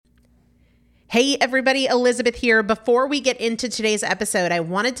Hey everybody, Elizabeth here. Before we get into today's episode, I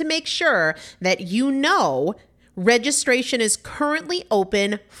wanted to make sure that you know registration is currently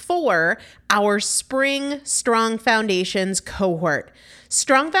open for our Spring Strong Foundations cohort.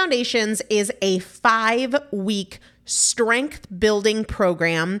 Strong Foundations is a 5-week strength building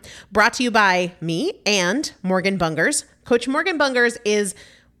program brought to you by me and Morgan Bungers. Coach Morgan Bungers is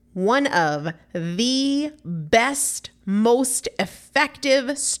one of the best, most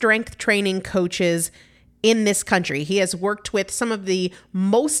effective strength training coaches in this country. He has worked with some of the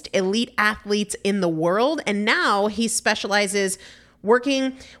most elite athletes in the world, and now he specializes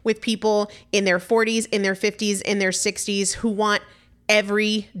working with people in their 40s, in their 50s, in their 60s who want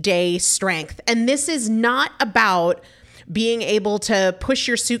everyday strength. And this is not about being able to push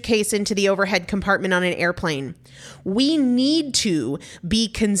your suitcase into the overhead compartment on an airplane. We need to be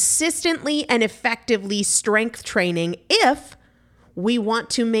consistently and effectively strength training if we want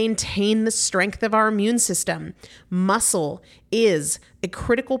to maintain the strength of our immune system. Muscle is a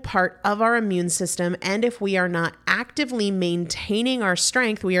critical part of our immune system, and if we are not actively maintaining our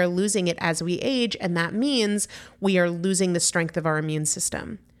strength, we are losing it as we age, and that means we are losing the strength of our immune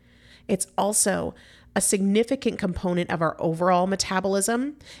system. It's also a significant component of our overall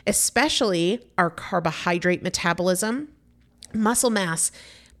metabolism, especially our carbohydrate metabolism. Muscle mass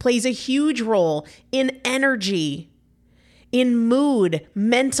plays a huge role in energy, in mood,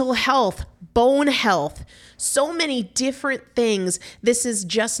 mental health, bone health, so many different things. This is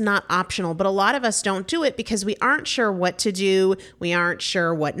just not optional, but a lot of us don't do it because we aren't sure what to do. We aren't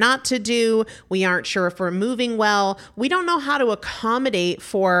sure what not to do. We aren't sure if we're moving well. We don't know how to accommodate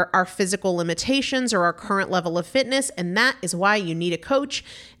for our physical limitations or our current level of fitness, and that is why you need a coach,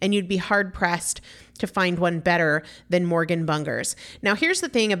 and you'd be hard-pressed to find one better than Morgan Bungers. Now, here's the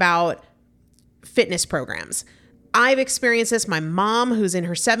thing about fitness programs. I've experienced this. My mom, who's in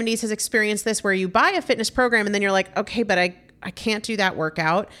her 70s, has experienced this, where you buy a fitness program and then you're like, okay, but I can't do that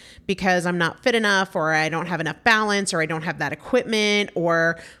workout because I'm not fit enough, or I don't have enough balance, or I don't have that equipment,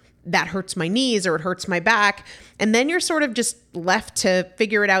 or that hurts my knees, or it hurts my back. And then you're sort of just left to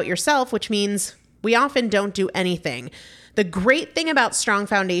figure it out yourself, which means we often don't do anything. The great thing about Strong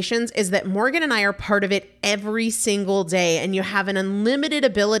Foundations is that Morgan and I are part of it every single day, and you have an unlimited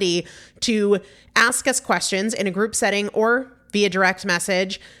ability to ask us questions in a group setting or via direct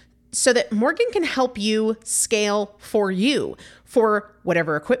message so that Morgan can help you scale for you, for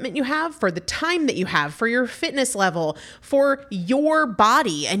whatever equipment you have, for the time that you have, for your fitness level, for your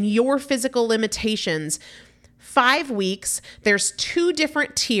body and your physical limitations. 5 weeks, there's 2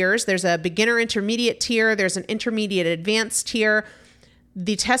 different tiers. There's a beginner intermediate tier. There's an intermediate advanced tier.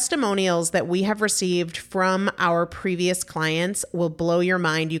 The testimonials that we have received from our previous clients will blow your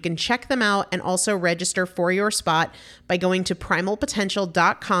mind. You can check them out and also register for your spot by going to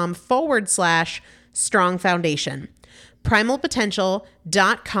primalpotential.com/strong foundation.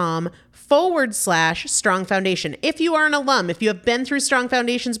 primalpotential.com/strong foundation. If you are an alum, if you have been through Strong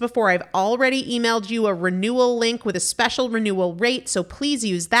Foundations before, I've already emailed you a renewal link with a special renewal rate, so please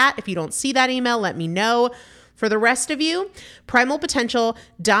use that. If you don't see that email, let me know. For the rest of you,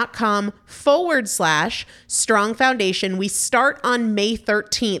 primalpotential.com/strong foundation. We start on May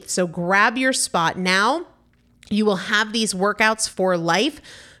 13th, so grab your spot now. You will have these workouts for life.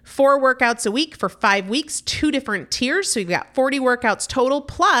 4 workouts a week for 5 weeks, 2 different tiers. So you've got 40 workouts total.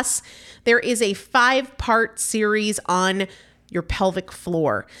 Plus, there is a 5-part series on your pelvic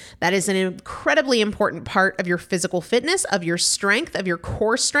floor. That is an incredibly important part of your physical fitness, of your strength, of your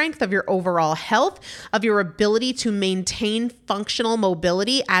core strength, of your overall health, of your ability to maintain functional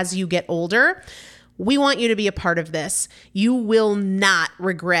mobility as you get older. We want you to be a part of this. You will not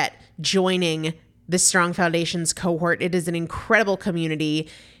regret joining the Strong Foundations cohort. It is an incredible community.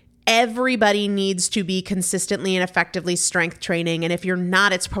 Everybody needs to be consistently and effectively strength training. And if you're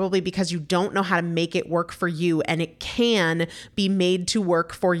not, it's probably because you don't know how to make it work for you. And it can be made to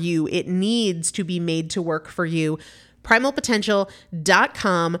work for you. It needs to be made to work for you.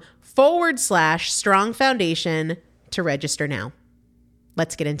 primalpotential.com/strong foundation to register now.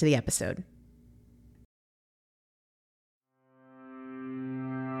 Let's get into the episode.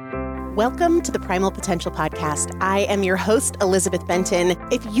 Welcome to the Primal Potential Podcast. I am your host, Elizabeth Benton.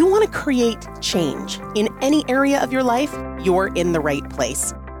 If you want to create change in any area of your life, you're in the right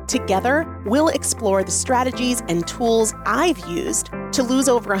place. Together, we'll explore the strategies and tools I've used to lose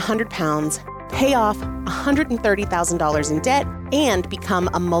over 100 pounds, pay off $130,000 in debt, and become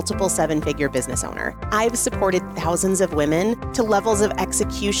a multiple 7-figure business owner. I've supported thousands of women to levels of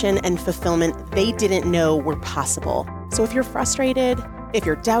execution and fulfillment they didn't know were possible. So if you're frustrated, if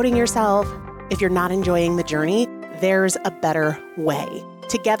you're doubting yourself, if you're not enjoying the journey, there's a better way.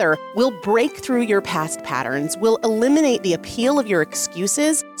 Together, we'll break through your past patterns, we'll eliminate the appeal of your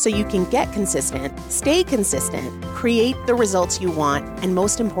excuses so you can get consistent, stay consistent, create the results you want, and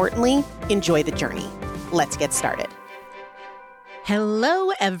most importantly, enjoy the journey. Let's get started.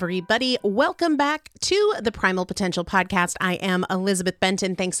 Hello, everybody. Welcome back to the Primal Potential Podcast. I am Elizabeth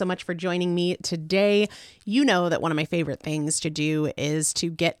Benton. Thanks so much for joining me today. You know that one of my favorite things to do is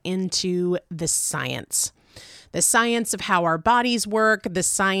to get into the science of how our bodies work, the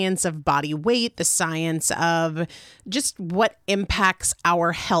science of body weight, the science of just what impacts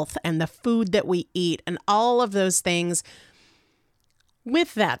our health and the food that we eat and all of those things.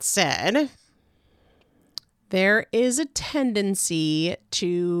 With that said, there is a tendency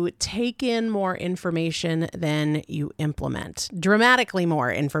to take in more information than you implement, dramatically more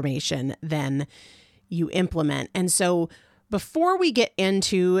information than you implement. And so before we get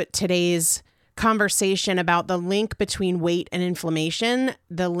into today's conversation about the link between weight and inflammation,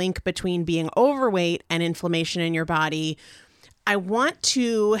 the link between being overweight and inflammation in your body, I want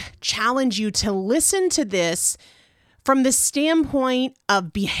to challenge you to listen to this from the standpoint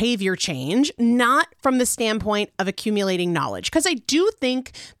of behavior change, not from the standpoint of accumulating knowledge. Because I do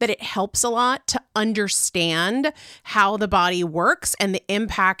think that it helps a lot to understand how the body works and the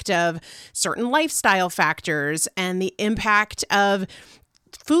impact of certain lifestyle factors and the impact of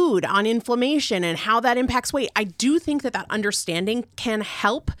food on inflammation and how that impacts weight. I do think that understanding can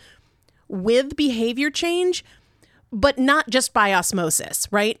help with behavior change, but not just by osmosis,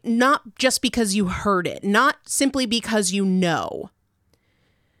 right? Not just because you heard it, not simply because you know.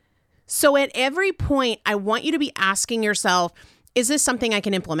 So at every point, I want you to be asking yourself, is this something I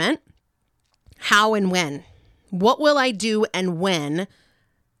can implement? How and when? What will I do and when?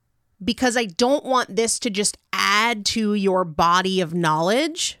 Because I don't want this to just add to your body of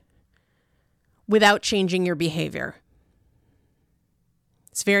knowledge without changing your behavior.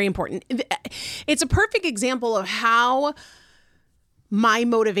 It's very important. It's a perfect example of how my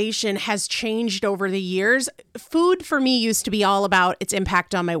motivation has changed over the years. Food for me used to be all about its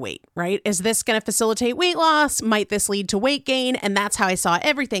impact on my weight, right? Is this going to facilitate weight loss? Might this lead to weight gain? And that's how I saw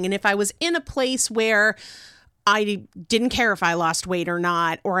everything. And if I was in a place where I didn't care if I lost weight or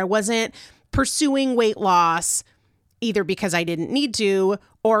not, or I wasn't pursuing weight loss, either because I didn't need to,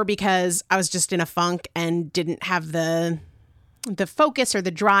 or because I was just in a funk and didn't have the focus or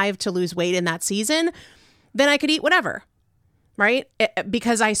the drive to lose weight in that season, then I could eat whatever, right?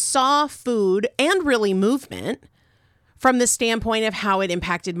 Because I saw food and really movement from the standpoint of how it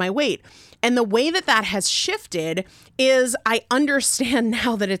impacted my weight. And the way that has shifted is I understand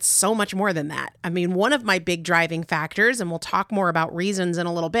now that it's so much more than that. I mean, one of my big driving factors, and we'll talk more about reasons in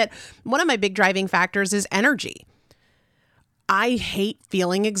a little bit, one of my big driving factors is energy. I hate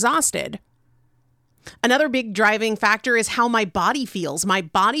feeling exhausted. Another big driving factor is how my body feels. My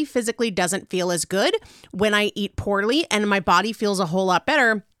body physically doesn't feel as good when I eat poorly, and my body feels a whole lot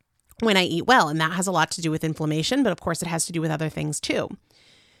better when I eat well. And that has a lot to do with inflammation, but of course it has to do with other things too.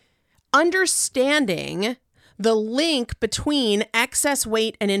 Understanding the link between excess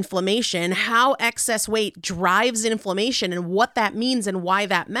weight and inflammation, how excess weight drives inflammation and what that means and why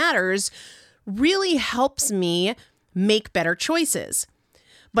that matters, really helps me make better choices.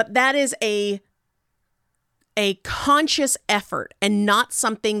 But that is a conscious effort and not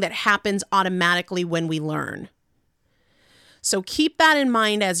something that happens automatically when we learn. So keep that in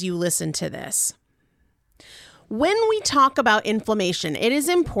mind as you listen to this. When we talk about inflammation, it is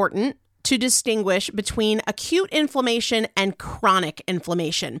important to distinguish between acute inflammation and chronic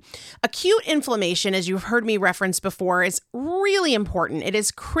inflammation. Acute inflammation, as you've heard me reference before, is really important. It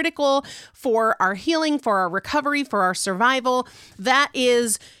is critical for our healing, for our recovery, for our survival. That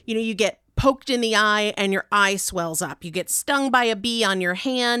is, you get poked in the eye and your eye swells up. You get stung by a bee on your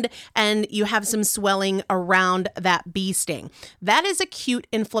hand and you have some swelling around that bee sting. That is acute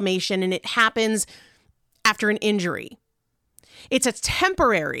inflammation, and it happens after an injury. It's a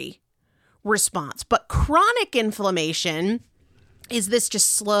temporary response, but chronic inflammation is this just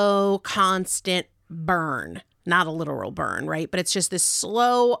slow, constant burn. Not a literal burn, right? But it's just this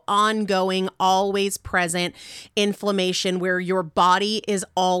slow, ongoing, always present inflammation where your body is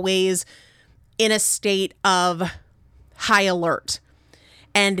always in a state of high alert.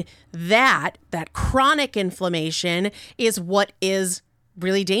 And that chronic inflammation is what is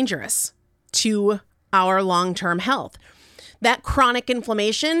really dangerous to our long-term health. That chronic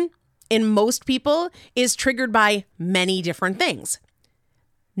inflammation in most people is triggered by many different things,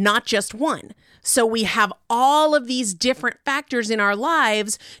 not just one. So we have all of these different factors in our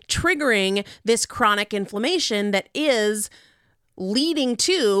lives triggering this chronic inflammation that is leading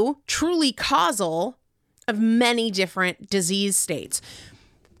to truly causal of many different disease states.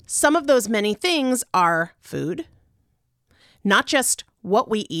 Some of those many things are food, not just what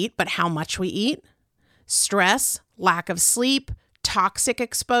we eat, but how much we eat, stress, lack of sleep, toxin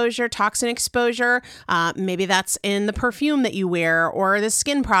exposure. Maybe that's in the perfume that you wear or the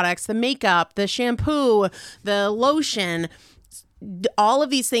skin products, the makeup, the shampoo, the lotion. All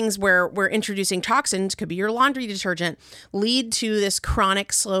of these things where we're introducing toxins, could be your laundry detergent, lead to this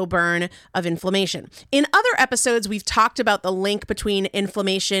chronic slow burn of inflammation. In other episodes, we've talked about the link between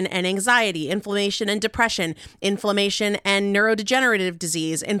inflammation and anxiety, inflammation and depression, inflammation and neurodegenerative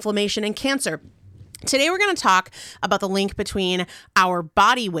disease, inflammation and cancer. Today, we're going to talk about the link between our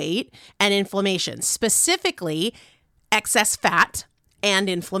body weight and inflammation, specifically excess fat and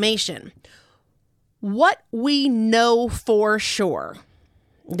inflammation. What we know for sure,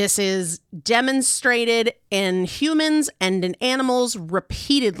 this is demonstrated in humans and in animals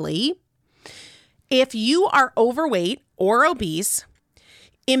repeatedly. If you are overweight or obese,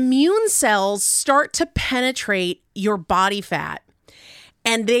 immune cells start to penetrate your body fat,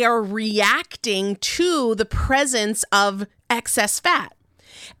 and they are reacting to the presence of excess fat.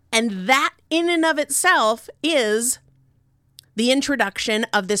 And that in and of itself is the introduction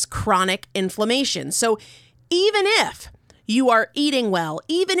of this chronic inflammation. So even if you are eating well,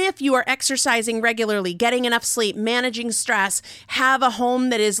 even if you are exercising regularly, getting enough sleep, managing stress, have a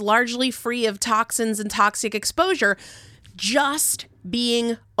home that is largely free of toxins and toxic exposure, just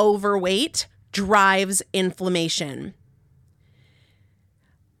being overweight drives inflammation.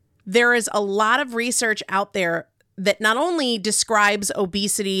 There is a lot of research out there that not only describes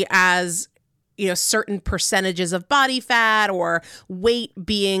obesity as certain percentages of body fat or weight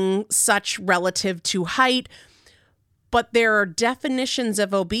being such relative to height, but there are definitions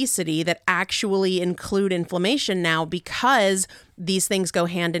of obesity that actually include inflammation now because these things go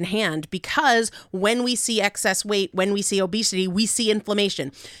hand in hand. Because when we see excess weight, when we see obesity, we see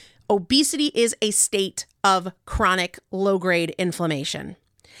inflammation. Obesity is a state of chronic low-grade inflammation.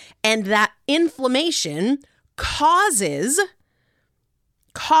 And that inflammation causes,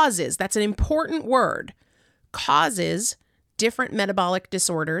 that's an important word, causes different metabolic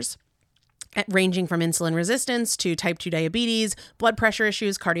disorders ranging from insulin resistance to type 2 diabetes, blood pressure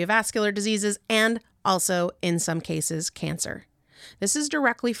issues, cardiovascular diseases, and also, in some cases, cancer. This is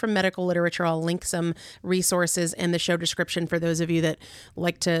directly from medical literature. I'll link some resources in the show description for those of you that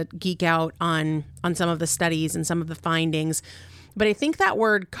like to geek out on some of the studies and some of the findings. But I think that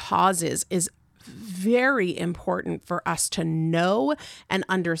word causes is very important for us to know and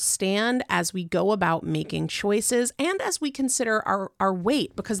understand as we go about making choices and as we consider our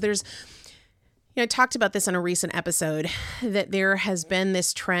weight, because there's, I talked about this in a recent episode, that there has been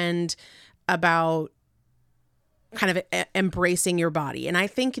this trend about kind of embracing your body. And I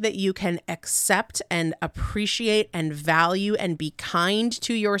think that you can accept and appreciate and value and be kind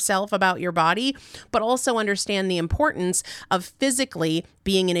to yourself about your body, but also understand the importance of physically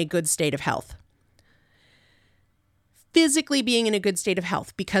being in a good state of health. Physically being in a good state of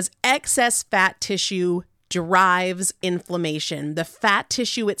health, because excess fat tissue drives inflammation. The fat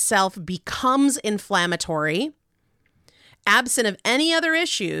tissue itself becomes inflammatory, absent of any other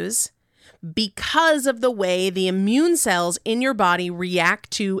issues, because of the way the immune cells in your body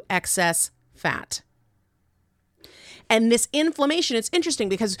react to excess fat. And this inflammation, it's interesting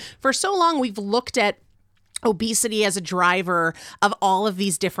because for so long we've looked at obesity as a driver of all of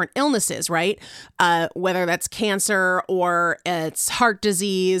these different illnesses, right? Whether that's cancer or it's heart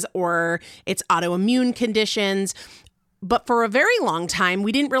disease or it's autoimmune conditions. But for a very long time,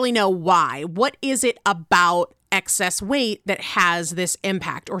 we didn't really know why. What is it about excess weight that has this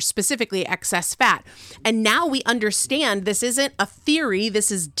impact, or specifically excess fat? And now we understand this isn't a theory.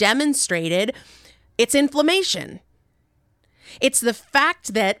 This is demonstrated. It's inflammation. It's the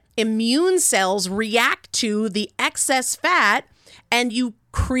fact that immune cells react to the excess fat, and you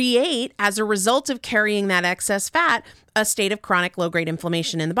create, as a result of carrying that excess fat, a state of chronic low-grade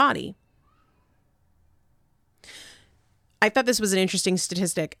inflammation in the body. I thought this was an interesting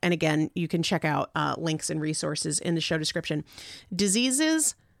statistic. And again, you can check out links and resources in the show description.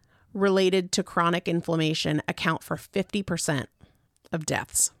 Diseases related to chronic inflammation account for 50% of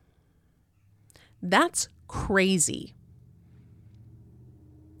deaths. That's crazy.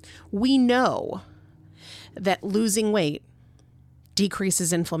 We know that losing weight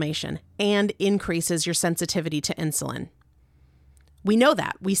decreases inflammation and increases your sensitivity to insulin. We know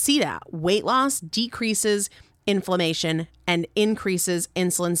that. We see that. Weight loss decreases inflammation and increases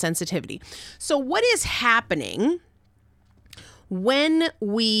insulin sensitivity. So what is happening when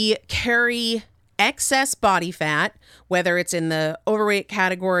we carry excess body fat, whether it's in the overweight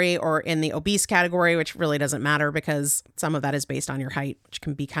category or in the obese category, which really doesn't matter because some of that is based on your height, which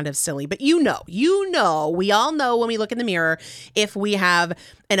can be kind of silly. But we all know when we look in the mirror if we have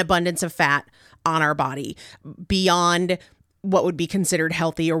an abundance of fat on our body beyond what would be considered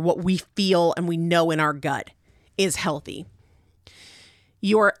healthy or what we feel and we know in our gut is healthy.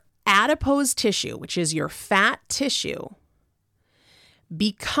 Your adipose tissue, which is your fat tissue,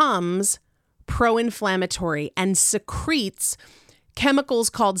 becomes pro-inflammatory and secretes chemicals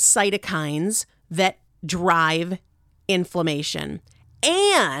called cytokines that drive inflammation.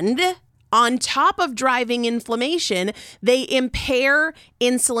 And on top of driving inflammation, they impair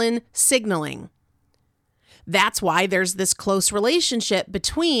insulin signaling. That's why there's this close relationship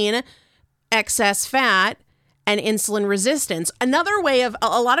between excess fat and insulin resistance. Another way of,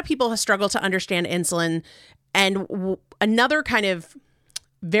 a lot of people struggle to understand insulin, and another kind of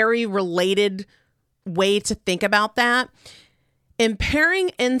very related way to think about that, impairing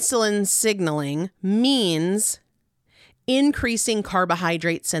insulin signaling means increasing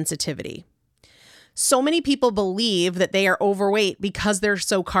carbohydrate sensitivity. So many people believe that they are overweight because they're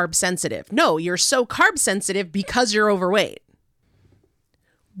so carb sensitive. No, you're so carb sensitive because you're overweight.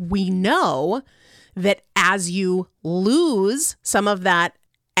 We know that as you lose some of that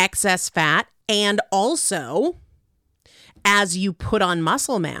excess fat and also as you put on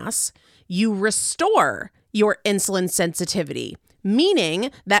muscle mass, you restore your insulin sensitivity,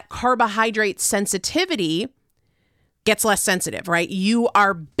 meaning that carbohydrate sensitivity gets less sensitive, right? You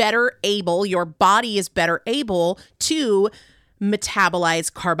are better able, your body is better able to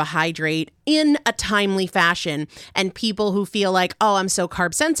metabolize carbohydrate in a timely fashion. And people who feel like, oh, I'm so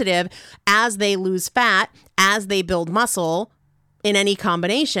carb sensitive, as they lose fat, as they build muscle in any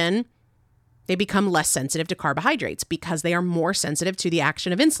combination, they become less sensitive to carbohydrates because they are more sensitive to the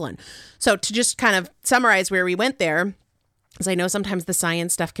action of insulin. So to just kind of summarize where we went there, because I know sometimes the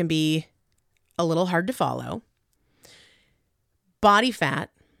science stuff can be a little hard to follow. Body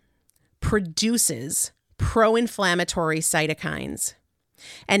fat produces pro-inflammatory cytokines.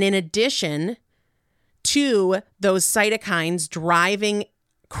 And in addition to those cytokines driving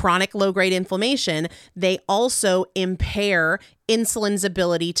chronic low-grade inflammation, they also impair insulin's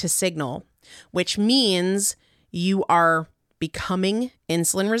ability to signal, which means you are becoming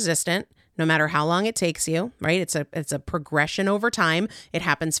insulin resistant no matter how long it takes you, right? It's a progression over time. It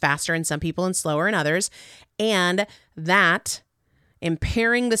happens faster in some people and slower in others. And that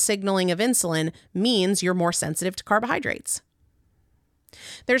impairing the signaling of insulin means you're more sensitive to carbohydrates.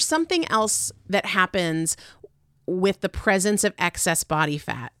 There's something else that happens with the presence of excess body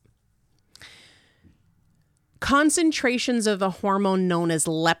fat. Concentrations of a hormone known as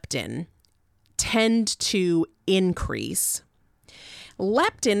leptin tend to increase.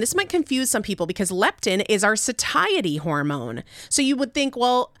 Leptin, this might confuse some people because leptin is our satiety hormone. So you would think,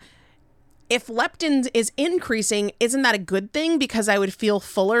 well, if leptin is increasing, isn't that a good thing because I would feel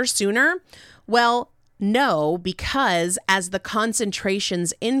fuller sooner? Well, no, because as the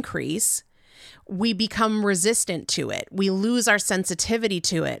concentrations increase, we become resistant to it. We lose our sensitivity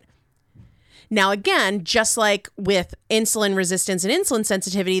to it. Now, again, just like with insulin resistance and insulin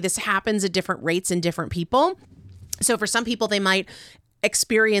sensitivity, this happens at different rates in different people. So for some people, they might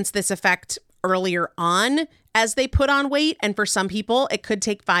experience this effect earlier on as they put on weight. And for some people, it could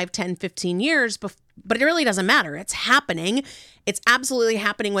take 5, 10, 15 years, but it really doesn't matter. It's happening. It's absolutely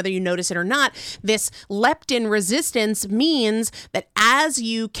happening whether you notice it or not. This leptin resistance means that as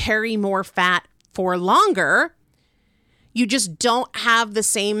you carry more fat for longer, you just don't have the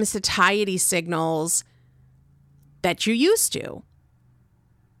same satiety signals that you used to.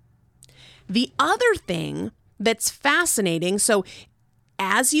 The other thing that's fascinating, so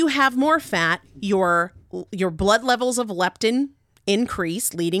as you have more fat, your blood levels of leptin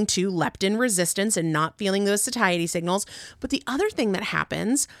increase, leading to leptin resistance and not feeling those satiety signals. But the other thing that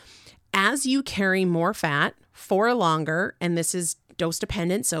happens as you carry more fat for longer, and this is dose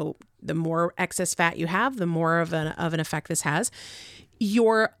dependent, so the more excess fat you have, the more of an effect this has,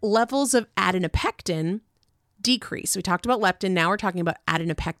 your levels of adenopectin decrease. We talked about leptin, now we're talking about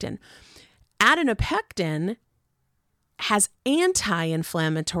adenopectin. Adenopectin has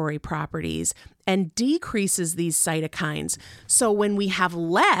anti-inflammatory properties and decreases these cytokines. So when we have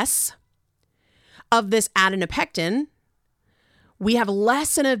less of this adenopectin, we have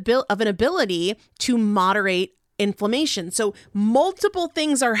less of an ability to moderate inflammation. So multiple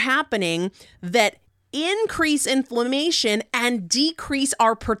things are happening that increase inflammation and decrease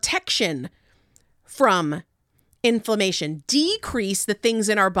our protection from inflammation, decrease the things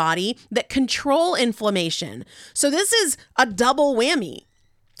in our body that control inflammation. So this is a double whammy.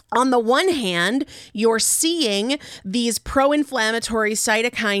 On the one hand, you're seeing these pro-inflammatory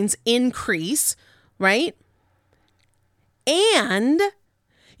cytokines increase, right? And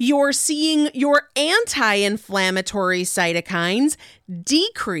you're seeing your anti-inflammatory cytokines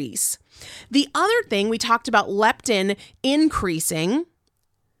decrease. The other thing, we talked about leptin increasing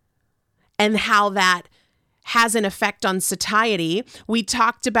and how that has an effect on satiety. We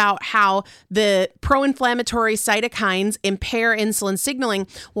talked about how the pro-inflammatory cytokines impair insulin signaling.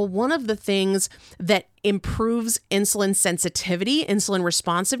 Well, one of the things that improves insulin sensitivity, insulin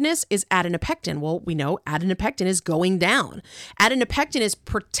responsiveness, is adenopectin. Well, we know adenopectin is going down. Adenopectin is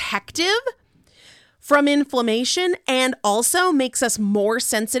protective from inflammation and also makes us more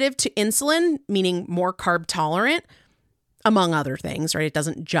sensitive to insulin, meaning more carb tolerant, among other things, right? It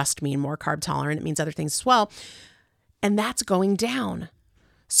doesn't just mean more carb tolerant, it means other things as well. And that's going down.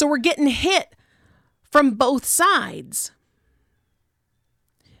 So we're getting hit from both sides.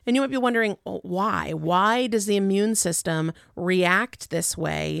 And you might be wondering, well, why? Why does the immune system react this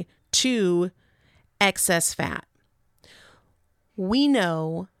way to excess fat? We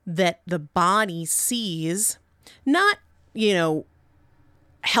know that the body sees not,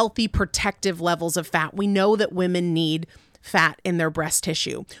 healthy protective levels of fat. We know that women need fat in their breast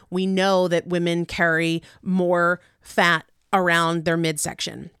tissue. We know that women carry more fat around their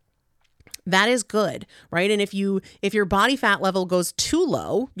midsection. That is good, right? And if your body fat level goes too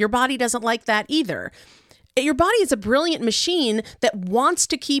low, your body doesn't like that either. Your body is a brilliant machine that wants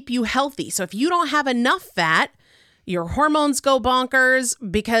to keep you healthy. So if you don't have enough fat, your hormones go bonkers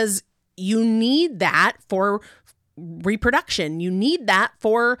because you need that for reproduction. You need that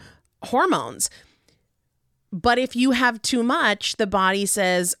for hormones. But if you have too much, the body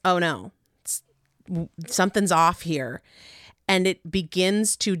says, oh no, something's off here. And it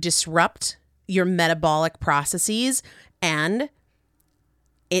begins to disrupt your metabolic processes, and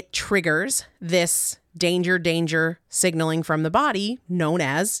it triggers this danger signaling from the body known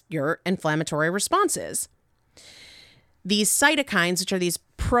as your inflammatory responses. These cytokines, which are these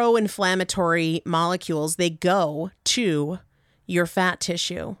pro-inflammatory molecules, they go to your fat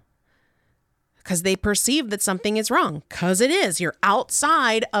tissue because they perceive that something is wrong, because it is. You're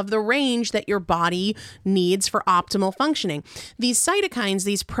outside of the range that your body needs for optimal functioning. These cytokines,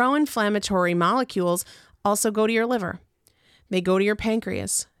 these pro-inflammatory molecules, also go to your liver. They go to your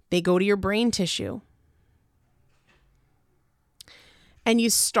pancreas. They go to your brain tissue. And you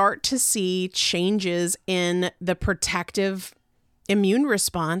start to see changes in the protective immune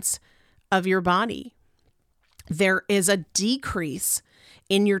response of your body. There is a decrease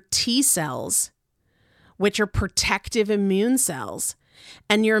in your T cells, which are protective immune cells.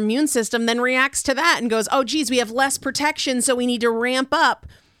 And your immune system then reacts to that and goes, oh, geez, we have less protection, so we need to ramp up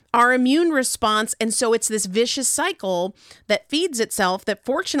our immune response. And so it's this vicious cycle that feeds itself that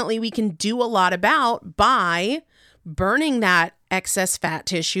fortunately we can do a lot about by burning that excess fat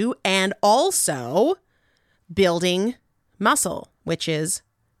tissue and also building muscle, which is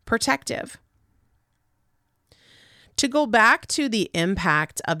protective. To go back to the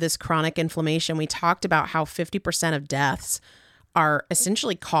impact of this chronic inflammation, we talked about how 50% of deaths are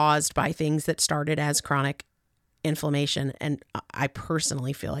essentially caused by things that started as chronic inflammation. And I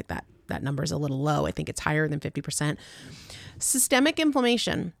personally feel like that number is a little low. I think it's higher than 50%. Systemic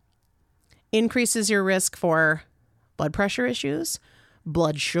inflammation increases your risk for blood pressure issues,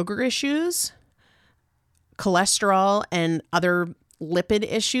 blood sugar issues, cholesterol, and other lipid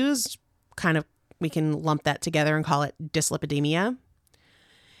issues. We can lump that together and call it dyslipidemia.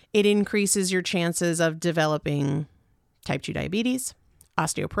 It increases your chances of developing type 2 diabetes,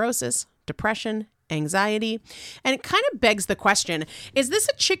 osteoporosis, depression, anxiety. And it kind of begs the question, is this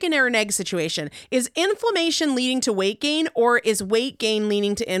a chicken or an egg situation? Is inflammation leading to weight gain, or is weight gain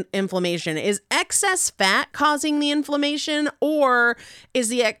leading to inflammation? Is excess fat causing the inflammation, or is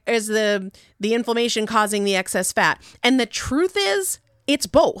the inflammation causing the excess fat? And the truth is, it's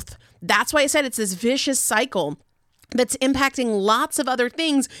both. That's why I said it's this vicious cycle that's impacting lots of other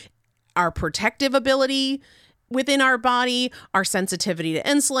things. Our protective ability within our body, our sensitivity to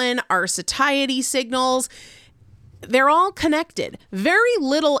insulin, our satiety signals, they're all connected. Very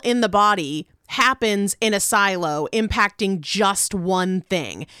little in the body happens in a silo impacting just one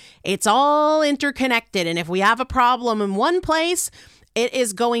thing. It's all interconnected. And if we have a problem in one place, it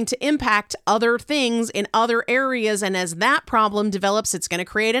is going to impact other things in other areas. And as that problem develops, it's going to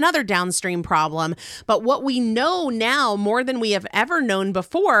create another downstream problem. But what we know now more than we have ever known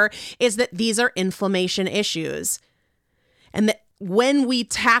before is that these are inflammation issues. And that when we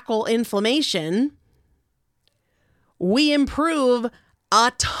tackle inflammation, we improve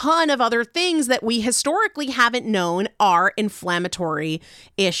a ton of other things that we historically haven't known are inflammatory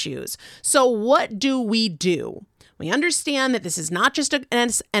issues. So what do? We understand that this is not just an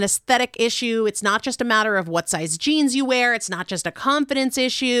aesthetic issue. It's not just a matter of what size jeans you wear. It's not just a confidence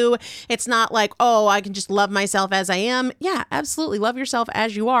issue. It's not like, oh, I can just love myself as I am. Yeah, absolutely. Love yourself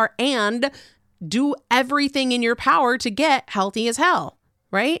as you are and do everything in your power to get healthy as hell,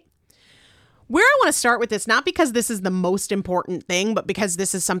 right? Where I want to start with this, not because this is the most important thing, but because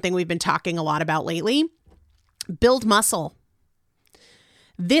this is something we've been talking a lot about lately, build muscle.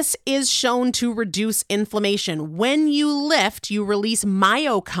 This is shown to reduce inflammation. When you lift, you release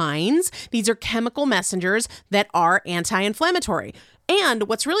myokines. These are chemical messengers that are anti-inflammatory. And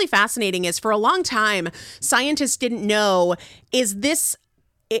what's really fascinating is for a long time, scientists didn't know, is this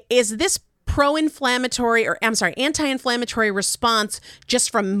anti-inflammatory response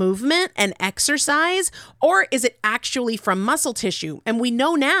just from movement and exercise, or is it actually from muscle tissue? And we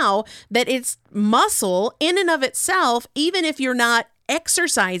know now that it's muscle in and of itself, even if you're not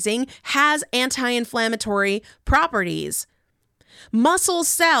exercising, has anti-inflammatory properties. Muscle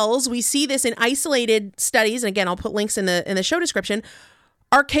cells, we see this in isolated studies, and again, I'll put links in the show description,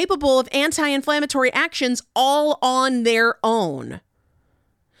 are capable of anti-inflammatory actions all on their own.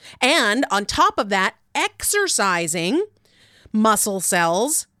 And on top of that, exercising muscle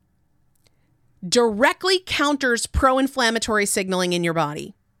cells directly counters pro-inflammatory signaling in your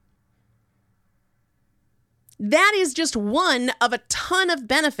body. That is just one of a ton of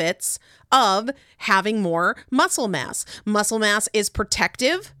benefits of having more muscle mass. Muscle mass is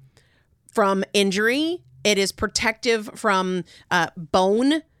protective from injury. It is protective from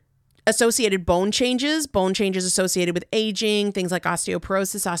associated bone changes associated with aging, things like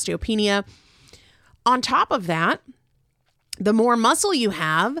osteoporosis, osteopenia. On top of that, the more muscle you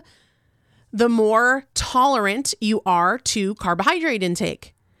have, the more tolerant you are to carbohydrate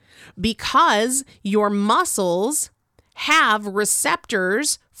intake, because your muscles have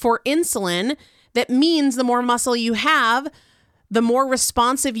receptors for insulin. That means the more muscle you have, the more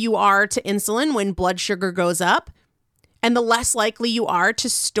responsive you are to insulin when blood sugar goes up, and the less likely you are to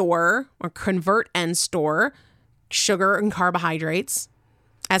store or convert and store sugar and carbohydrates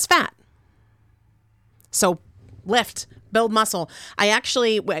as fat. So lift, build muscle.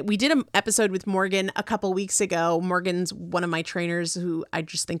 We did an episode with Morgan a couple weeks ago. Morgan's one of my trainers who I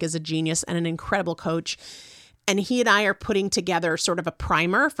just think is a genius and an incredible coach. And he and I are putting together sort of a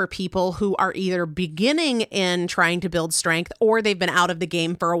primer for people who are either beginning in trying to build strength, or they've been out of the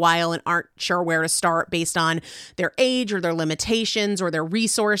game for a while and aren't sure where to start based on their age or their limitations or their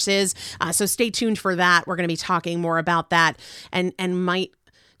resources. So stay tuned for that. We're going to be talking more about that and might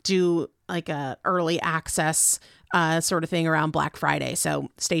do like a early access sort of thing around Black Friday.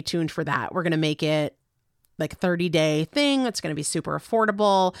 So stay tuned for that. We're going to make it like a 30-day thing. It's going to be super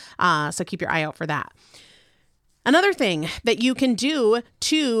affordable. So keep your eye out for that. Another thing that you can do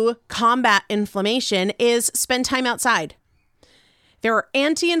to combat inflammation is spend time outside. There are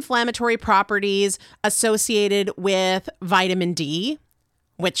anti-inflammatory properties associated with vitamin D,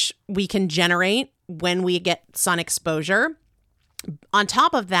 which we can generate when we get sun exposure. On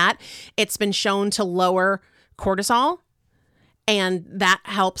top of that, it's been shown to lower cortisol, and that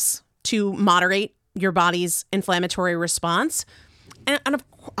helps to moderate your body's inflammatory response. And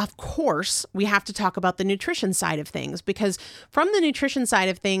of course, we have to talk about the nutrition side of things, because from the nutrition side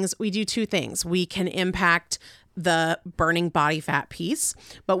of things, we do two things. We can impact the burning body fat piece,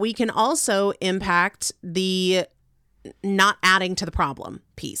 but we can also impact the not adding to the problem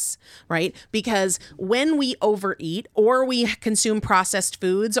piece, right? Because when we overeat or we consume processed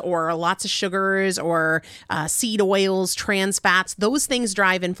foods or lots of sugars or seed oils, trans fats, those things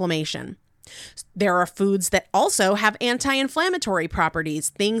drive inflammation. There are foods that also have anti-inflammatory properties,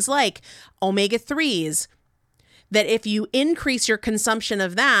 things like omega-3s, that if you increase your consumption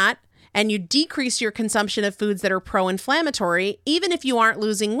of that and you decrease your consumption of foods that are pro-inflammatory, even if you aren't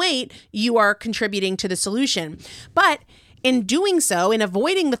losing weight, you are contributing to the solution. But in doing so, in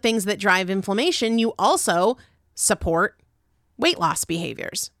avoiding the things that drive inflammation, you also support weight loss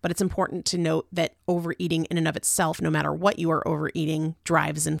behaviors. But it's important to note that overeating in and of itself, no matter what you are overeating,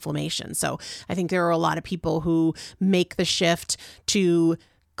 drives inflammation. So I think there are a lot of people who make the shift to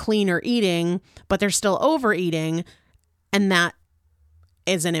cleaner eating, but they're still overeating. And that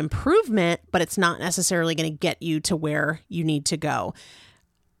is an improvement, but it's not necessarily going to get you to where you need to go.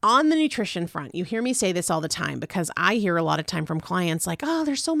 On the nutrition front, you hear me say this all the time, because I hear a lot of time from clients like, oh,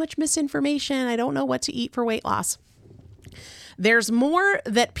 there's so much misinformation. I don't know what to eat for weight loss. There's more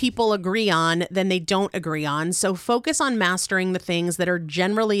that people agree on than they don't agree on. So focus on mastering the things that are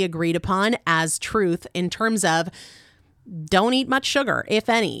generally agreed upon as truth in terms of Don't eat much sugar, if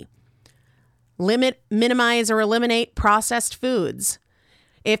any. Minimize, or eliminate processed foods.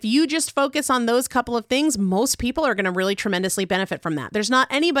 If you just focus on those couple of things, most people are going to really tremendously benefit from that. There's not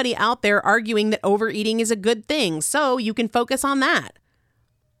anybody out there arguing that overeating is a good thing, so you can focus on that.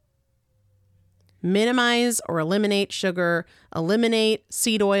 Minimize or eliminate sugar, eliminate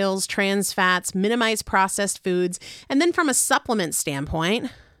seed oils, trans fats, minimize processed foods. And then from a supplement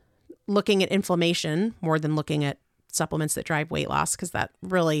standpoint, looking at inflammation more than looking at supplements that drive weight loss, because that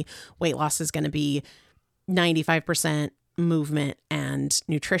really, weight loss is going to be 95% movement and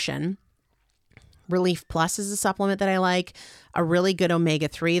nutrition. Relief Plus is a supplement that I like. A really good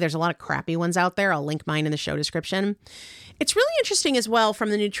omega-3. There's a lot of crappy ones out there. I'll link mine in the show description. It's really interesting as well from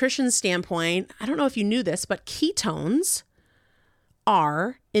the nutrition standpoint. I don't know if you knew this, but ketones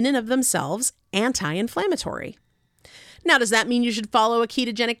are, in and of themselves, anti-inflammatory. Now, does that mean you should follow a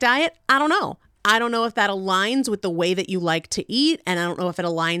ketogenic diet? I don't know. I don't know if that aligns with the way that you like to eat, and I don't know if it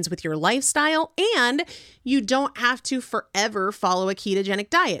aligns with your lifestyle, and you don't have to forever follow a ketogenic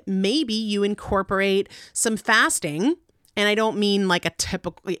diet. Maybe you incorporate some fasting, and I don't mean like a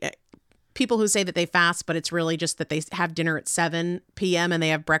typical... People who say that they fast, but it's really just that they have dinner at 7 p.m. and they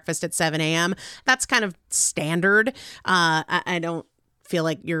have breakfast at 7 a.m. That's kind of standard. I don't feel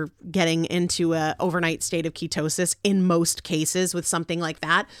like you're getting into an overnight state of ketosis in most cases with something like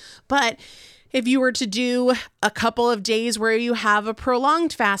that. But if you were to do a couple of days where you have a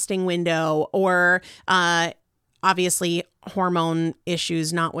prolonged fasting window, or obviously hormone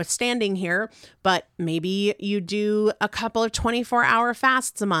issues notwithstanding here, but maybe you do a couple of 24-hour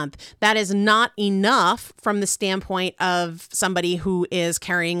fasts a month. That is not enough from the standpoint of somebody who is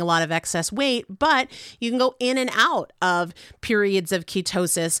carrying a lot of excess weight, but you can go in and out of periods of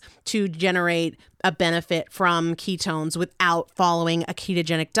ketosis to generate a benefit from ketones without following a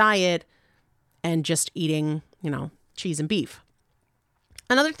ketogenic diet and just eating, cheese and beef.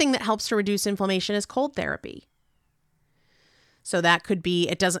 Another thing that helps to reduce inflammation is cold therapy. So that could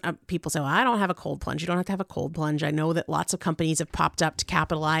be, people say, well, I don't have a cold plunge. You don't have to have a cold plunge. I know that lots of companies have popped up to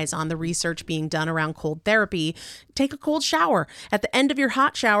capitalize on the research being done around cold therapy. Take a cold shower. At the end of your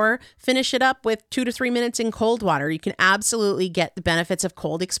hot shower, finish it up with 2 to 3 minutes in cold water. You can absolutely get the benefits of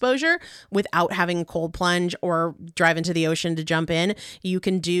cold exposure without having a cold plunge or drive into the ocean to jump in. You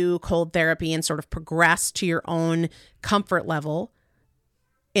can do cold therapy and sort of progress to your own comfort level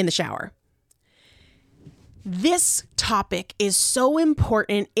in the shower. This topic is so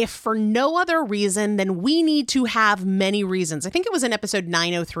important, if for no other reason than we need to have many reasons. I think it was in episode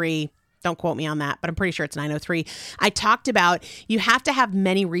 903. Don't quote me on that, but I'm pretty sure it's 903. I talked about you have to have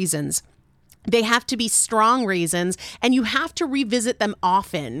many reasons. They have to be strong reasons, and you have to revisit them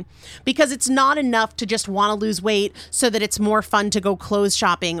often, because it's not enough to just want to lose weight so that it's more fun to go clothes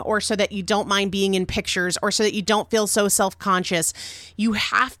shopping, or so that you don't mind being in pictures, or so that you don't feel so self-conscious. You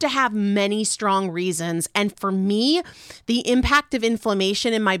have to have many strong reasons. And for me, the impact of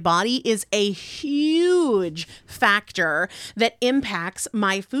inflammation in my body is a huge factor that impacts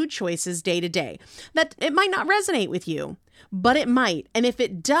my food choices day to day. That it might not resonate with you, but it might. And if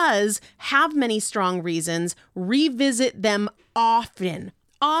it does have many strong reasons, revisit them often.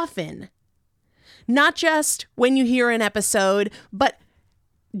 Not just when you hear an episode, but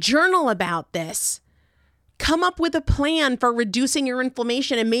journal about this. Come up with a plan for reducing your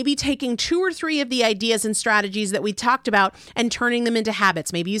inflammation, and maybe taking 2 or 3 of the ideas and strategies that we talked about and turning them into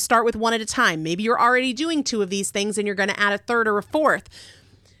habits. Maybe you start with 1 at a time. Maybe you're already doing 2 of these things and you're going to add a 3rd or a 4th.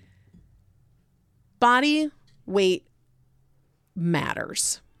 Body weight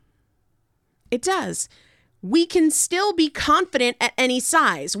matters. It does. We can still be confident at any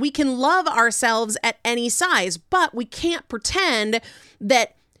size. We can love ourselves at any size, but we can't pretend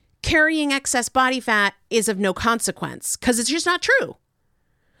that carrying excess body fat is of no consequence, because it's just not true.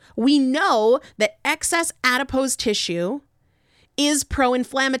 We know that excess adipose tissue is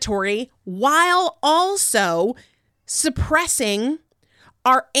pro-inflammatory while also suppressing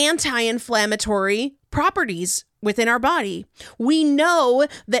our anti-inflammatory properties within our body. We know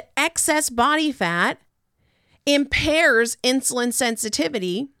that excess body fat impairs insulin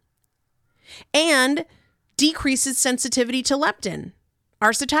sensitivity and decreases sensitivity to leptin,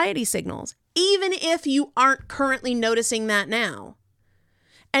 our satiety signals, even if you aren't currently noticing that now.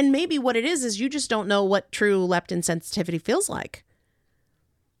 And maybe what it is you just don't know what true leptin sensitivity feels like.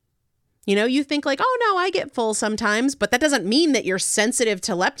 You think like, oh no, I get full sometimes, but that doesn't mean that you're sensitive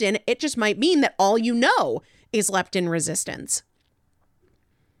to leptin. It just might mean that all you know is leptin resistance.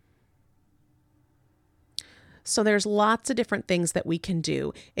 So there's lots of different things that we can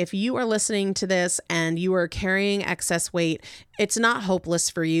do. If you are listening to this and you are carrying excess weight, it's not hopeless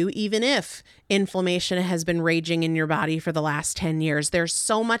for you, even if inflammation has been raging in your body for the last 10 years. There's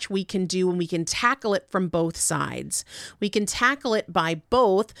so much we can do, and we can tackle it from both sides. We can tackle it by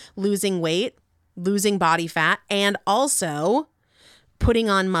both losing weight, losing body fat, and also putting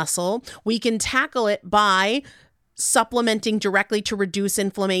on muscle. We can tackle it by supplementing directly to reduce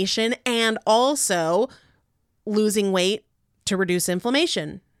inflammation and also losing weight to reduce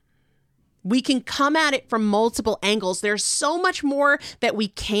inflammation. We can come at it from multiple angles. There's so much more that we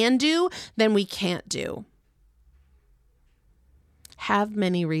can do than we can't do. Have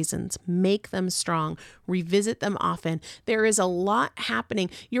many reasons. Make them strong. Revisit them often. There is a lot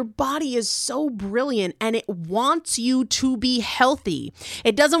happening. Your body is so brilliant and it wants you to be healthy.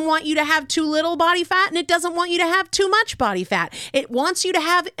 It doesn't want you to have too little body fat and it doesn't want you to have too much body fat. It wants you to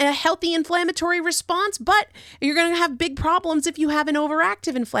have a healthy inflammatory response, but you're going to have big problems if you have an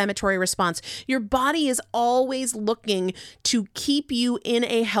overactive inflammatory response. Your body is always looking to keep you in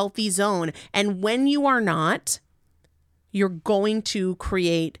a healthy zone. And when you are not, you're going to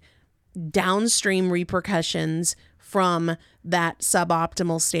create downstream repercussions from that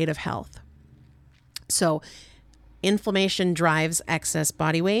suboptimal state of health. So inflammation drives excess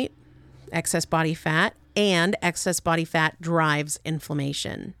body weight, excess body fat, and excess body fat drives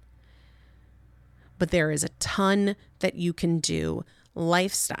inflammation. But there is a ton that you can do.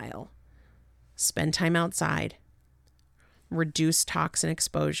 Lifestyle, spend time outside, reduce toxin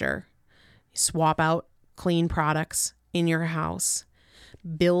exposure, swap out clean products in your house,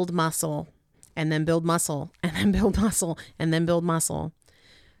 build muscle, and then build muscle, and then build muscle, and then build muscle.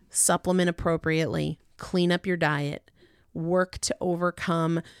 Supplement appropriately, clean up your diet, work to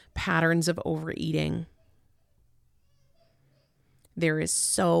overcome patterns of overeating. There is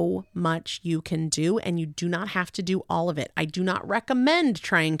so much you can do, and you do not have to do all of it. I do not recommend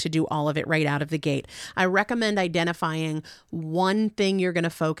trying to do all of it right out of the gate. I recommend identifying one thing you're going to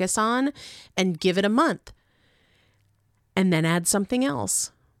focus on and give it a month. And then add something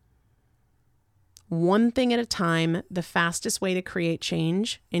else. One thing at a time. The fastest way to create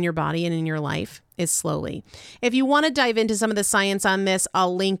change in your body and in your life is slowly. If you want to dive into some of the science on this,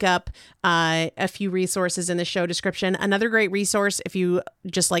 I'll link up a few resources in the show description. Another great resource, if you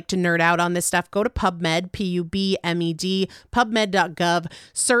just like to nerd out on this stuff, go to PubMed, PubMed, PubMed.gov,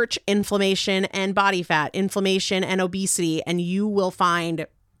 search inflammation and body fat, inflammation and obesity, and you will find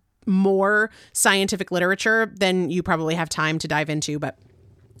more scientific literature than you probably have time to dive into, but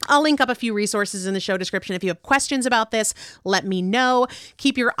I'll link up a few resources in the show description. If you have questions about this, let me know.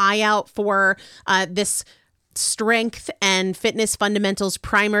 Keep your eye out for this strength and fitness fundamentals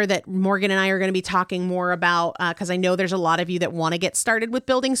primer that Morgan and I are going to be talking more about, because I know there's a lot of you that want to get started with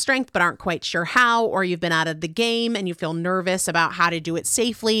building strength but aren't quite sure how, or you've been out of the game and you feel nervous about how to do it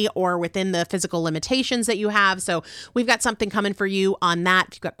safely or within the physical limitations that you have. So we've got something coming for you on that.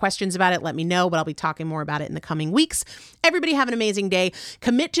 If you've got questions about it, let me know, but I'll be talking more about it in the coming weeks. Everybody have an amazing day.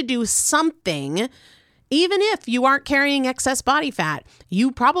 Commit to do something. Even if you aren't carrying excess body fat,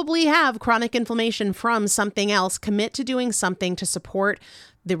 you probably have chronic inflammation from something else. Commit to doing something to support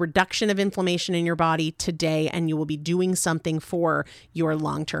the reduction of inflammation in your body today, and you will be doing something for your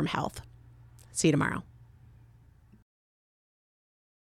long-term health. See you tomorrow.